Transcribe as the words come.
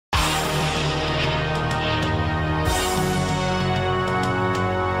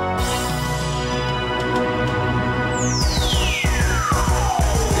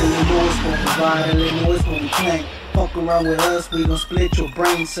ride, LNOS when we clank. Fuck around with us, we gon' split your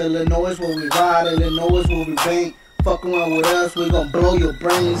brain. LNOS when we ride, LNOS when we bang. Fuck around with us, we gon' blow your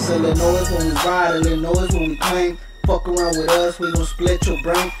brains. LNOS when we ride, LNOS when we clank. Fuck around with us, we gon' split your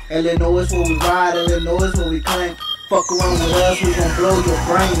brain. LNOS when we ride, LNOS when we clank. Fuck around with us, we gon' blow your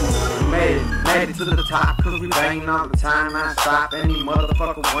brains. Made it to the top, cause we bangin' all the time, not stop. Any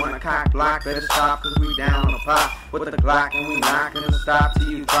motherfucker wanna cock block, better stop, cause we down on the pop with the Glock, and we not gonna stop till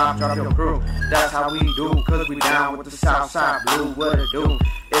you drop your crew. That's how we do, cause we down with the Southside Blue, what it do?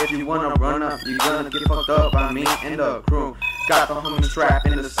 If you wanna run up, you gonna get fucked up by me and the crew. Got the homies strapped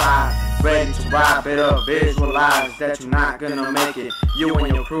in the side, ready to ride, better visualize that you're not gonna make it. You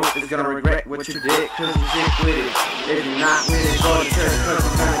and your crew is gonna regret what you did, cause you sick with it. If you're not with it, go to church, cause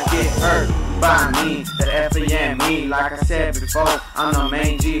you're gonna get hurt by me, the F-A-M-E. Like I said before, I'm the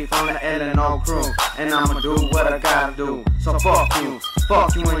main G from the Lno Krew, and I'ma do what I gotta do. So fuck you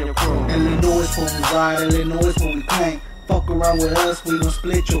and your crew. LNOS when we ride, LNOS when we clank. Fuck around with us, we gon'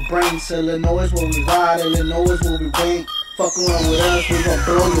 split your brains. LNOS when we ride, LNOS when we bang. Fuck around with us, we gon'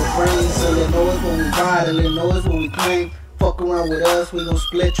 blow your brains. LNOS when we ride, LNOS when we clank. Fuck around with us, we gon'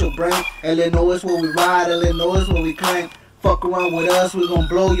 split your brain. LNOS when we ride, LNOS when we clank. Fuck around with us, we gon'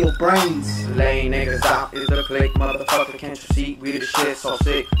 blow your brains. Lay niggas out is the click, motherfucker, can't you see? We the shit so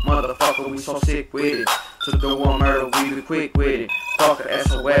sick, motherfucker, we so sick with it. To do a murder, we be quick with it. Fuck a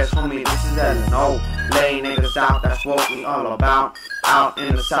SOS, homie, this is LNO. Lay niggas out, that's what we all about. Out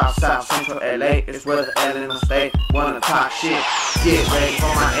in the South Central LA, it's where the LNO stay. Wanna talk shit, get ready for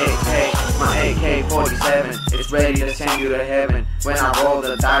my AK-47. It's ready to send you to heaven. When I roll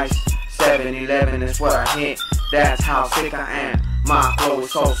the dice, 7-11 is what I hit. That's how sick I am. My flow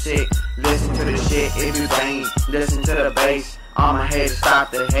is so sick. Listen to the shit, it be banging. Listen to the bass. All my haters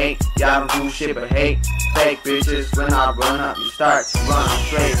stop the hate. Y'all don't do shit but hate. Fake bitches, when I run up, you start to run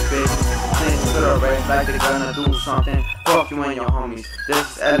straight, bitch. Listen to the rest like they're gonna do something. Fuck you and your homies.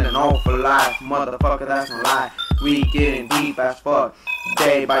 This is LNO for life. Motherfucker, that's no lie. We getting deep as fuck.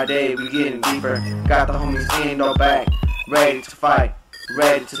 Day by day, we getting deeper. Got the homies in or back. Ready to fight.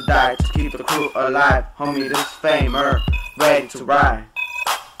 Ready to die to keep the crew alive. Homie, this is Famer, ready to ride.